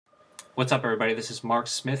What's up, everybody? This is Mark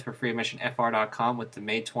Smith for FreeAdmissionFR.com with the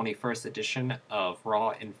May 21st edition of Raw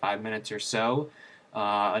in 5 minutes or so.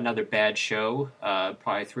 Another bad show,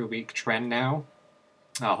 probably a 3-week trend now.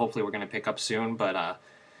 Hopefully, we're going to pick up soon, but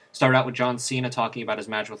started out with John Cena talking about his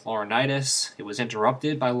match with Laurinaitis. It was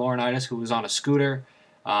interrupted by Laurinaitis, who was on a scooter.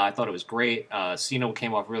 I thought it was great. Cena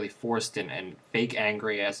came off really forced and fake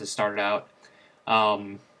angry as it started out.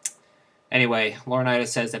 Anyway, Laurinaitis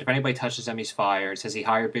says that if anybody touches him, he's fired. Says he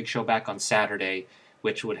hired Big Show back on Saturday,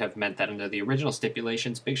 which would have meant that under the original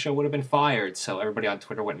stipulations, Big Show would have been fired. So everybody on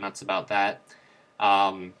Twitter went nuts about that.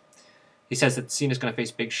 He says that Cena's going to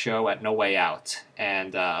face Big Show at No Way Out.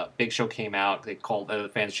 And Big Show came out. They called the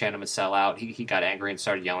fans chanted him a sellout. He got angry and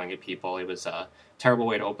started yelling at people. It was a terrible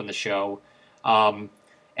way to open the show.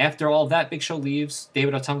 After all of that, Big Show leaves.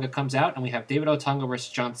 David Otunga comes out, and we have David Otunga versus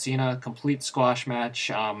John Cena, complete squash match.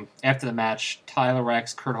 After the match, Tyler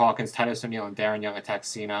Rex, Kurt Hawkins, Titus O'Neil, and Darren Young attack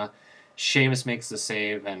Cena. Sheamus makes the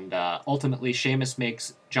save, and ultimately Sheamus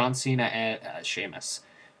makes John Cena and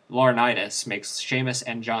Laurinaitis makes Sheamus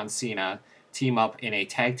and John Cena team up in a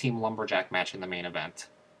tag team lumberjack match in the main event.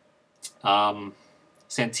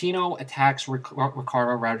 Santino attacks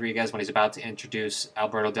Ricardo Rodriguez when he's about to introduce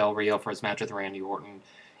Alberto Del Rio for his match with Randy Orton.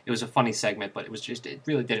 It was a funny segment, but it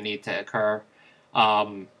really didn't need to occur.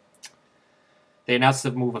 They announced the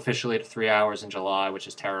move officially to 3 hours in July, which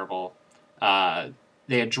is terrible. They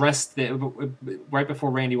addressed right before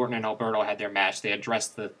Randy Orton and Alberto had their match. They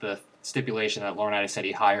addressed the stipulation that Laurinaitis said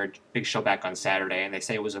he hired Big Show back on Saturday, and they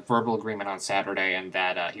say it was a verbal agreement on Saturday, and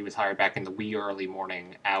that he was hired back in the wee early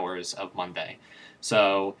morning hours of Monday.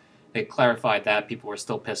 So they clarified that. People were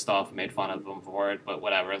still pissed off and made fun of them for it, but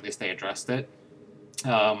whatever. At least they addressed it.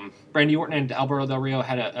 Randy Orton and Alberto Del Rio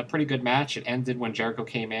had a pretty good match. It ended when Jericho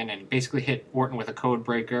came in and basically hit Orton with a code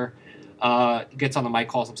breaker. Gets on the mic,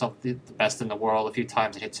 calls himself the best in the world a few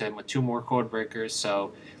times, and hits him with 2 more code breakers.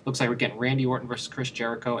 So looks like we're getting Randy Orton versus Chris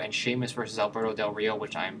Jericho and Sheamus versus Alberto Del Rio,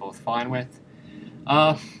 which I am both fine with.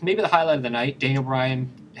 Maybe the highlight of the night, Daniel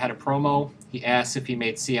Bryan had a promo. He asked if he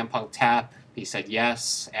made CM Punk tap. He said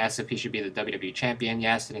yes. Asked if he should be the WWE champion.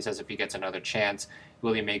 Yes. And he says if he gets another chance,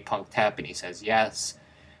 will he make Punk tap? And he says yes.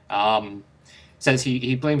 Says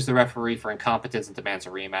he blames the referee for incompetence and demands a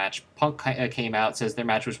rematch. Punk came out, says their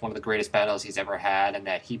match was one of the greatest battles he's ever had, and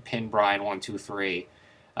that he pinned Bryan 1, 2, 3.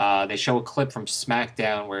 They show a clip from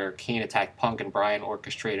SmackDown where Kane attacked Punk and Bryan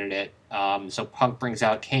orchestrated it. So Punk brings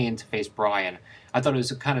out Kane to face Bryan. I thought it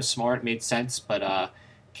was kind of smart, it made sense, but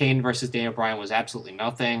Kane versus Daniel Bryan was absolutely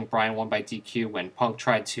nothing. Bryan won by DQ when Punk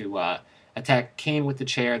tried to attack Kane with the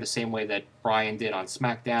chair the same way that Bryan did on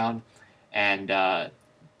SmackDown, and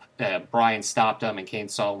Bryan stopped him, and Kane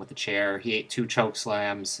saw him with the chair. He ate 2 choke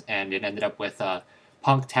slams, and it ended up with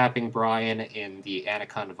Punk tapping Bryan in the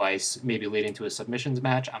Anaconda Vice, maybe leading to a submissions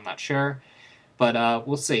match. I'm not sure, but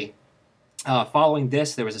we'll see. Following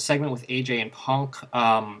this, there was a segment with AJ and Punk.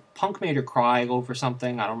 Punk made her cry over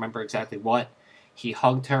something. I don't remember exactly what. He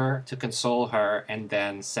hugged her to console her and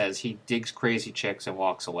then says he digs crazy chicks and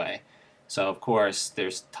walks away. So, of course,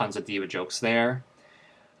 there's tons of diva jokes there.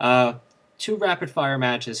 2 rapid-fire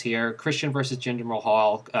matches here. Christian versus Jinder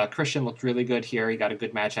Mahal. Christian looked really good here. He got a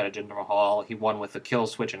good match out of Jinder Mahal. He won with a kill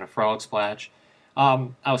switch and a frog splash. I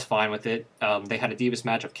was fine with it. They had a Divas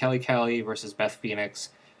match of Kelly Kelly versus Beth Phoenix.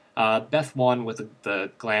 Beth won with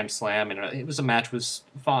the Glam Slam, and it was a match was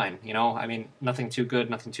fine. I mean, nothing too good,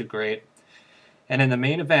 nothing too great. And in the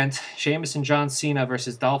main event, Sheamus and John Cena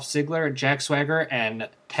versus Dolph Ziggler, Jack Swagger, and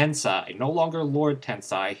Tensai. No longer Lord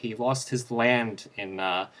Tensai. He lost his land in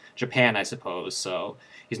Japan, I suppose. So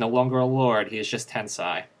he's no longer a lord. He is just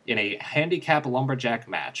Tensai in a handicap lumberjack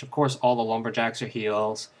match. Of course, all the lumberjacks are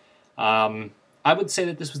heels. I would say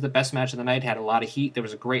that this was the best match of the night. It had a lot of heat. There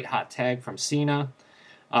was a great hot tag from Cena.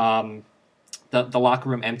 The locker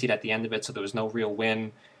room emptied at the end of it, so there was no real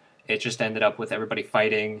win. It just ended up with everybody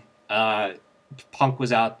fighting. Punk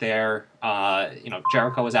was out there,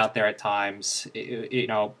 Jericho was out there at times. It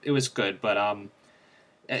was good, but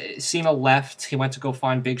Cena left. He went to go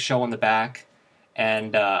find Big Show in the back,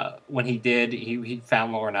 and when he did, he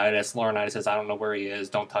found Laurinaitis. Laurinaitis says, "I don't know where he is.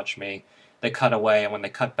 Don't touch me." They cut away, and when they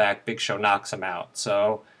cut back, Big Show knocks him out.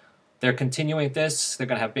 So they're continuing this. They're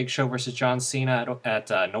going to have Big Show versus John Cena at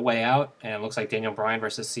No Way Out, and it looks like Daniel Bryan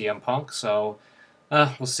versus CM Punk. So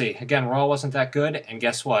we'll see. Again, Raw wasn't that good, and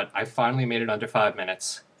guess what? I finally made it under 5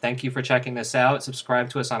 minutes. Thank you for checking this out. Subscribe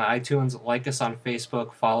to us on iTunes, like us on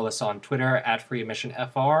Facebook, follow us on Twitter at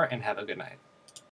FreeAdmissionFR, and have a good night.